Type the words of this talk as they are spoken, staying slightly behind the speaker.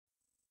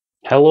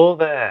Hello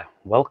there,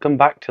 welcome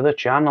back to the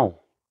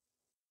channel.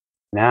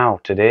 Now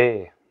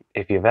today,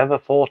 if you've ever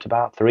thought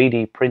about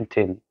 3D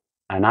printing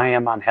an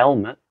Ironman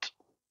helmet,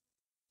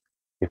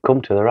 you've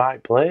come to the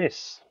right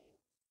place.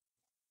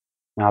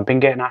 Now I've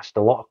been getting asked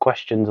a lot of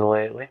questions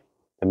lately.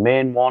 The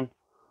main one,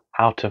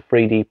 how to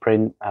 3D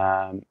print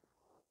an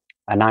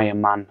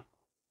Ironman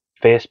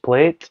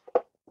faceplate.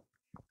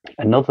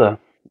 Another,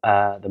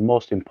 the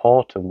most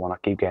important one I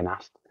keep getting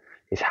asked,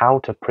 is how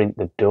to print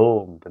the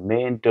dome, the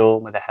main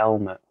dome of the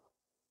helmet.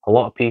 A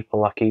lot of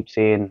people I keep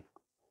seeing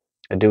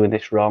are doing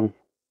this wrong.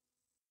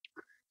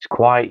 It's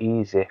quite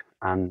easy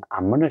and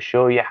I'm going to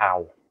show you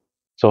how.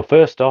 So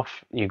first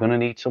off, you're going to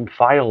need some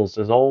files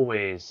as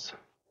always.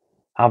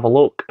 Have a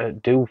look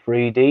at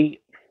DO3D.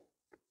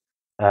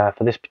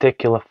 For this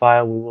particular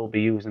file we will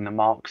be using the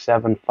Mark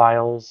 7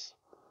 files.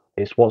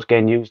 It's what's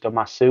getting used on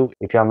my suit.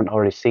 If you haven't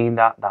already seen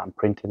that I'm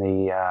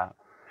printing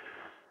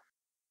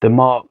the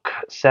Mark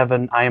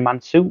 7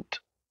 Ironman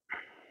suit.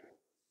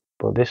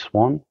 But this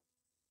one,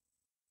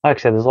 like I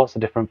said, there's lots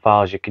of different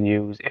files you can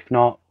use. If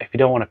not, if you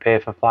don't want to pay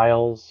for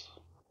files,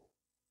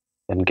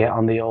 then get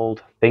on the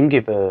old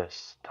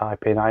Thingiverse.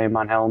 Type in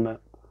Ironman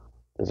helmet.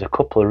 There's a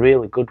couple of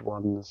really good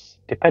ones,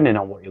 depending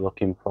on what you're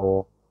looking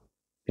for.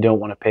 If you don't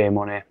want to pay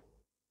money,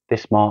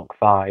 this Mark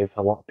 5,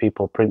 a lot of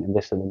people are printing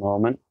this at the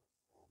moment,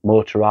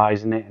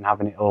 motorizing it and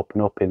having it open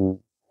up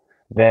in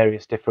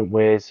various different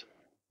ways.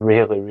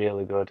 Really,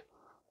 really good.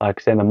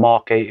 Like I say, the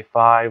Mark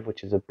 85,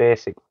 which is a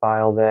basic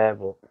file there,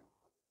 but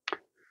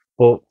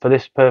for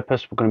this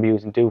purpose, we're going to be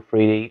using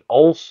DO3D.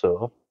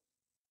 Also,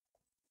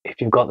 if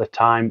you've got the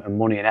time and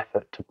money and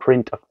effort to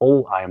print a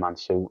full Ironman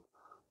suit,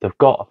 they've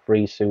got a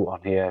free suit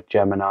on here,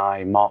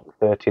 Gemini Mark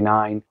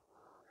 39.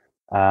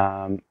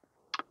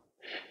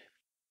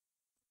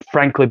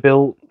 Frankly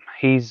built.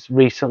 He's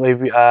recently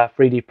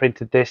 3D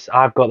printed this.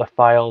 I've got the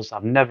files.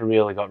 I've never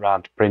really got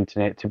around to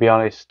printing it. To be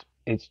honest,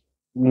 it's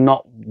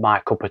not my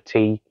cup of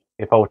tea.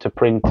 If I were to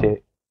print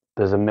it,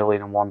 there's a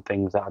million and one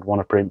things that I'd want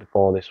to print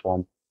before this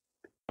one.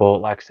 But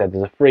like I said,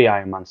 there's a free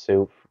Ironman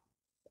suit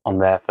on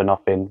there for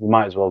nothing. You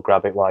might as well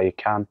grab it while you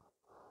can.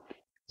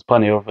 There's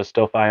plenty of other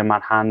stuff.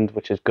 Ironman hand,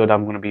 which is good.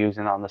 I'm going to be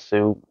using that on the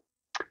suit.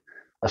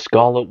 A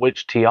Scarlet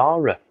Witch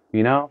tiara.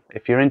 You know,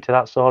 if you're into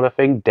that sort of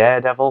thing,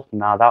 Daredevil,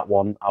 now that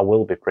one I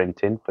will be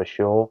printing for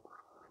sure.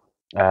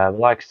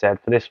 Like I said,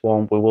 for this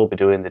one, we will be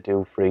doing the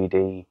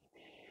DO3D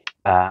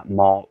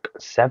Mark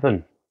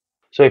 7.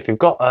 So if you've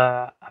got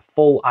a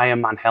full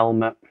Ironman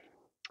helmet,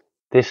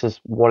 this is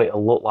what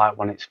it'll look like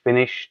when it's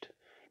finished.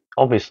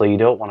 Obviously, you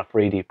don't want to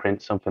 3D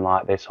print something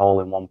like this all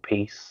in one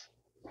piece.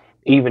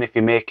 Even if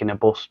you're making a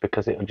bust,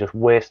 because it'll just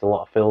waste a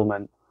lot of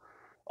filament.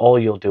 All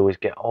you'll do is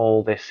get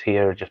all this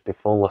here just be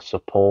full of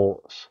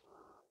supports.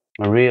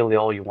 And really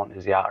all you want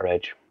is the outer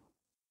edge.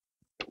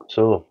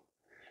 So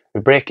we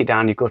break it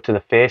down, you go to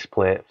the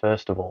faceplate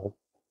first of all.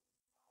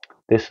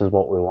 This is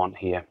what we want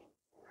here.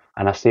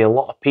 And I see a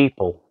lot of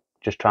people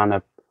just trying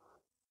to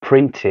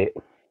print it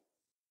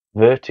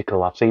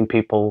vertical. I've seen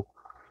people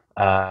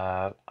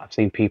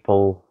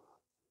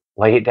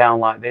lay it down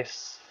like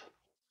this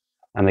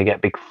and they get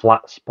big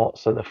flat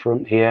spots at the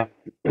front here.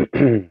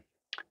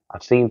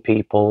 I've seen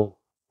people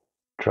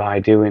try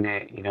doing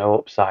it, you know,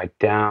 upside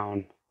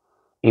down.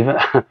 Even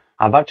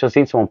I've actually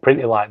seen someone print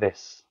it like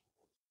this.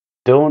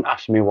 Don't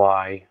ask me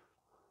why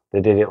they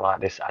did it like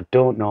this. I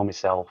don't know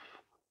myself.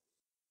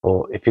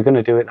 But if you're going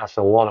to do it, that's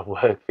a lot of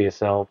work for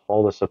yourself,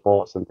 all the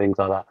supports and things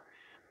like that.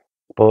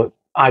 But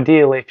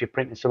ideally, if you're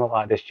printing something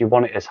like this, you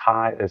want it as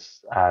high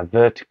as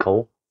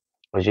vertical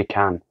as you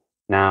can.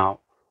 Now,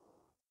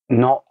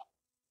 not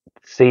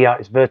see how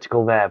it's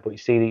vertical there, but you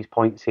see these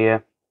points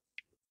here,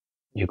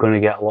 you're going to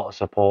get a lot of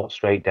support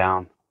straight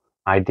down.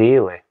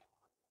 Ideally,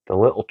 the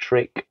little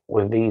trick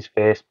with these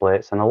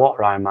faceplates, and a lot of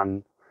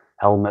Ironman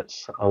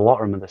helmets, a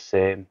lot of them are the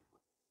same.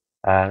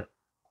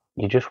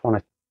 You just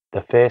want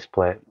the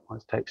faceplate.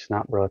 Let's take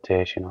snap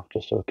rotation off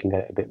just so we can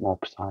get it a bit more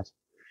precise.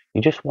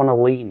 You just want to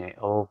lean it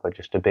over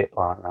just a bit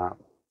like that.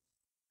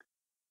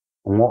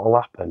 And what will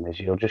happen is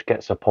you'll just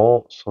get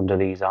supports under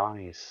these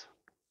eyes.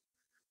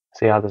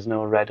 See how there's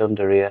no red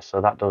under here,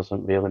 so that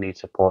doesn't really need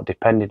support,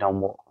 depending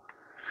on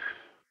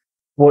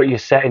what your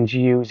settings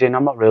you're using.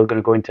 I'm not really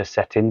going to go into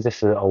settings. This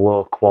is a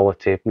low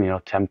quality,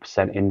 10%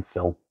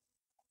 infill.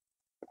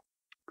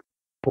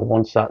 But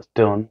once that's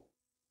done,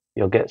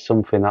 you'll get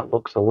something that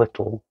looks a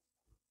little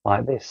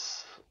like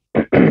this.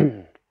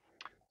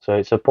 So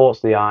it supports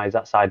the eyes.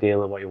 That's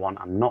ideally what you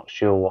want. I'm not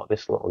sure what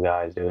this little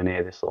guy is doing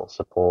here, this little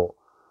support.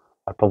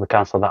 I'd probably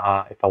cancel that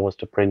out if I was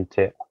to print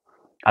it.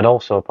 I'd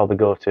also probably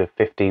go to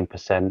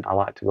 15%. I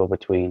like to go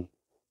between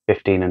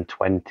 15 and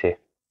 20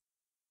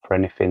 for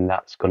anything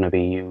that's going to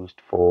be used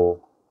for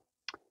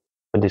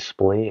a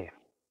display.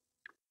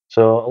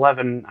 So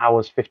 11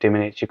 hours, 50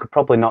 minutes, you could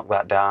probably knock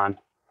that down.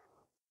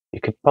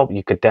 You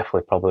could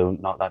definitely probably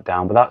knock that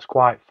down, but that's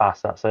quite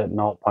fast. That's at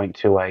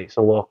 0.28. It's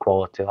a low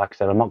quality. Like I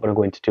said, I'm not going to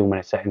go into too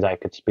many settings. I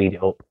could speed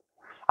it up.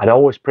 I'd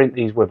always print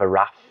these with a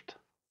raft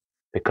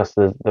because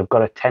they've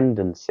got a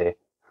tendency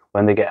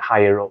when they get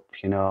higher up,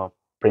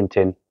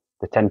 printing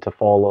they tend to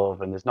fall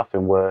over, and there's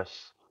nothing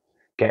worse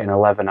getting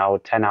 11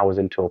 hours, 10 hours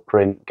into a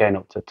print, getting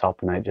up to the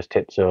top, and then it just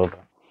tips over.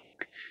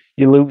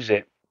 You lose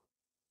it.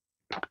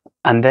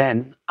 And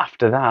then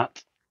after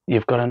that,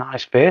 you've got a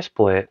nice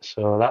faceplate.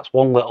 So that's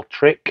one little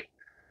trick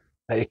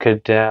that you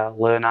could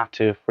learn how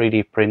to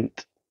 3D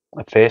print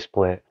a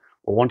faceplate.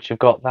 But once you've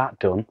got that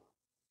done,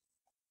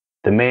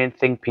 the main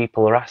thing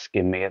people are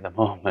asking me at the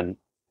moment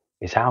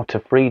is how to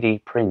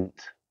 3D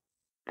print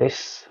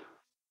this,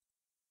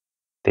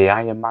 the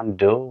Ironman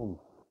dome,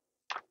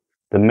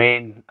 the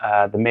main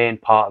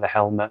part of the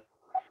helmet.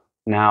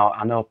 Now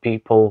I know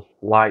people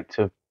like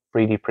to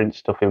 3D print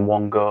stuff in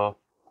one go.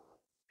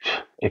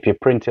 If you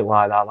print it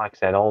like that, like I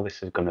said, all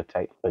this is going to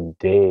take for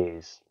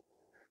days.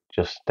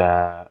 Just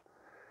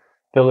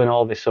filling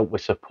all this up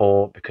with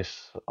support,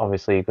 because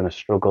obviously you're going to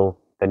struggle.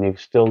 Then you're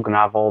still going to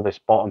have all this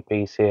bottom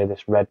piece here,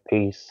 this red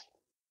piece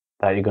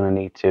that you're going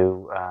to need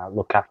to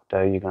look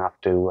after. You're going to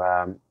have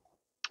to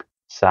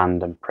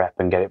sand and prep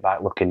and get it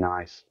back looking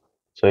nice.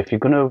 So if you're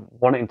going to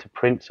wanting to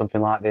print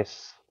something like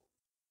this,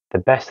 the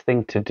best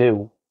thing to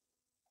do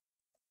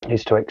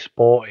is to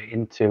export it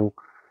into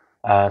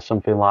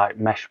something like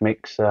Mesh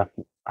Mixer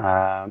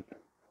and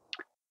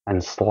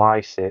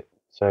slice it.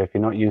 So if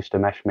you're not used to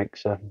Mesh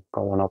Mixer,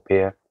 got one up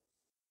here.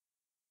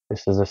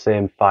 This is the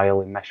same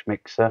file in Mesh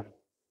Mixer.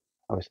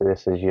 Obviously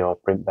this is your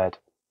print bed.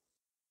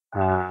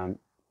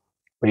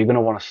 But you're going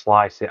to want to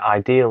slice it,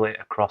 ideally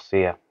across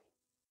here.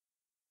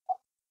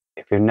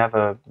 If you've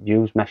never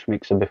used Mesh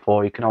Mixer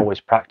before, you can always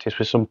practice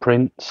with some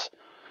prints,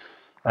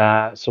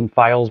 some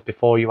files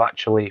before you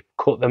actually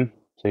cut them.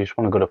 So you just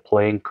want to go to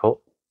plain cut.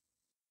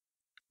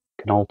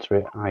 You can alter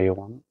it how you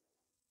want.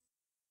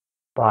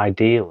 But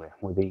ideally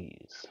with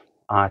these,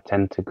 I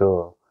tend to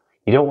go,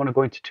 you don't want to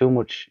go into too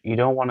much, you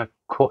don't want to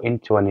cut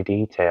into any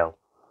detail.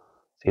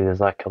 See, there's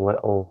like a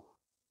little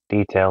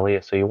detail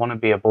here, so you want to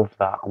be above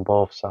that on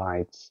both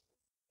sides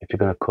if you're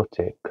going to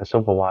cut it, because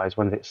otherwise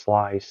when it's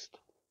sliced,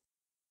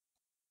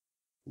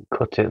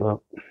 cut it,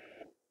 look,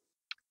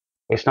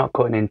 it's not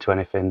cutting into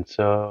anything.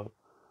 So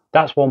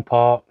that's one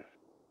part.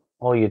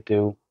 All you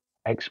do,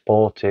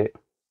 export it,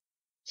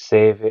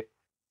 save it.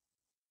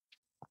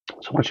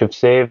 So once you've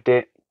saved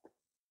it,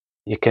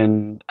 you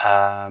can,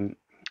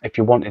 if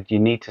you wanted, you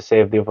need to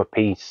save the other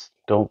piece.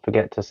 Don't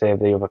forget to save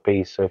the other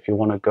piece. So if you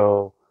want to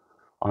go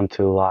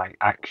onto like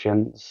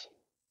actions,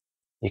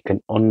 you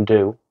can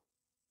undo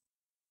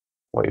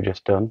what you've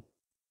just done,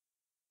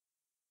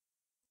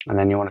 and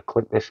then you want to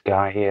click this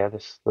guy here,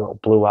 this little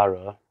blue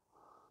arrow,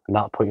 and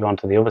that'll put you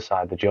onto the other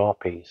side, the jaw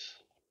piece.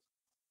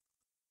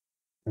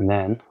 And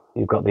then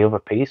you've got the other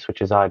piece,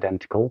 which is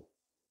identical.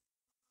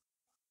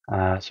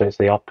 So it's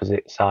the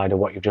opposite side of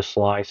what you've just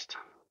sliced.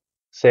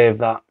 Save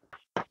that.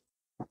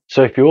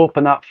 So if you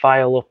open that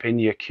file up in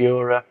your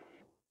Cura,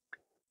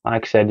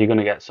 like I said, you're going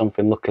to get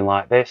something looking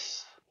like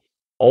this.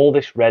 All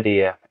this red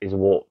here is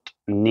what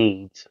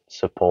needs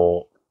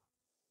support.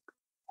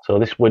 So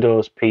this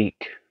Widow's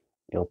Peak,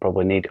 you'll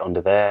probably need it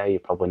under there, you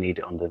probably need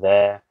it under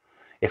there.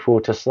 If we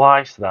were to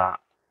slice that,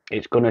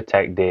 it's going to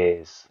take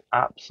days,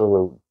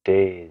 absolute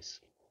days.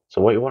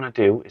 So what you want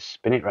to do is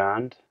spin it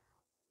round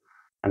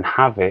and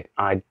have it,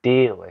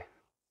 ideally,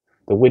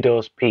 the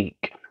Widow's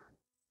Peak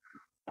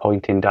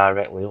pointing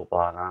directly up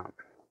like that.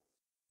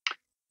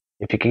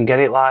 If you can get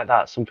it like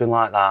that, something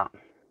like that,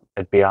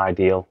 it'd be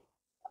ideal.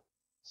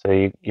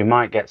 So you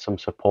might get some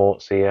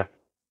supports here.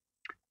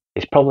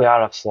 It's probably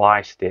how I've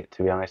sliced it,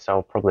 to be honest. I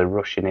was probably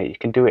rushing it. You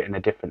can do it in a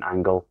different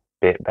angle,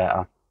 bit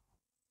better.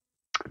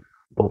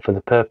 But for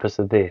the purpose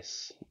of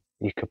this,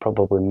 you could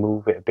probably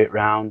move it a bit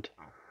round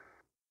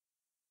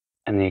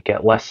and you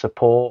get less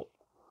support.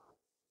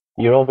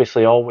 You're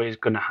obviously always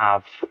going to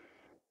have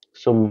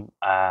some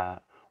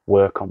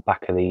work on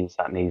back of these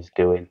that needs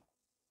doing.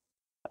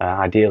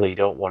 Ideally, you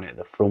don't want it at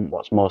the front,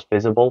 what's most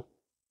visible.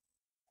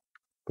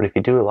 But if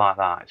you do it like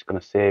that, it's going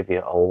to save you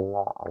a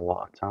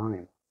lot of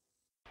time.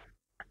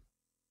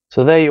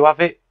 So there you have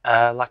it,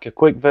 like a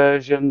quick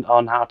version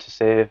on how to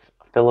save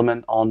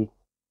filament on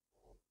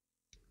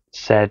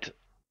said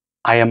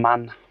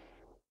Ironman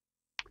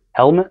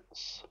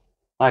helmets.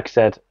 Like I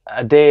said,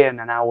 a day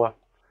and an hour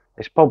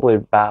is probably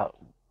about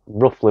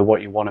roughly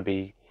what you want to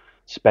be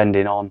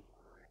spending on.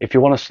 If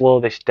you want to slow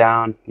this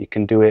down, you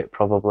can do it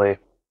probably.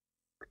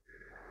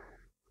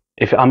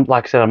 If I'm,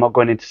 like I said, I'm not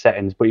going into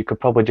settings, but you could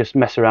probably just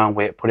mess around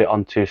with it, put it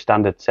onto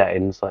standard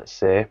settings, let's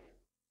say,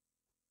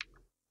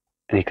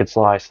 and you could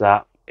slice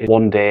that. In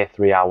 1 day,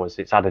 3 hours.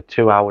 It's added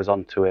 2 hours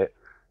onto it.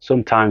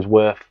 Sometimes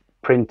worth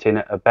printing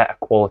at a better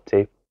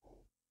quality,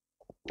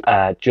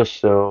 just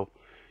so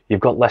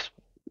you've got less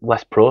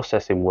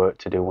processing work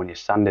to do when you're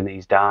sanding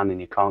these down and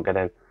you can't get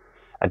a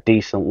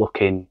decent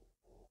looking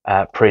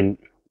print.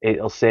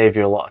 It'll save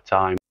you a lot of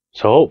time.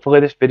 So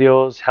hopefully this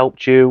video's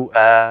helped you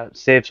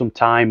save some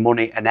time,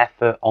 money and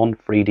effort on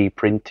 3D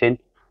printing.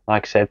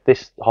 Like I said,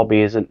 this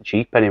hobby isn't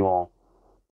cheap anymore.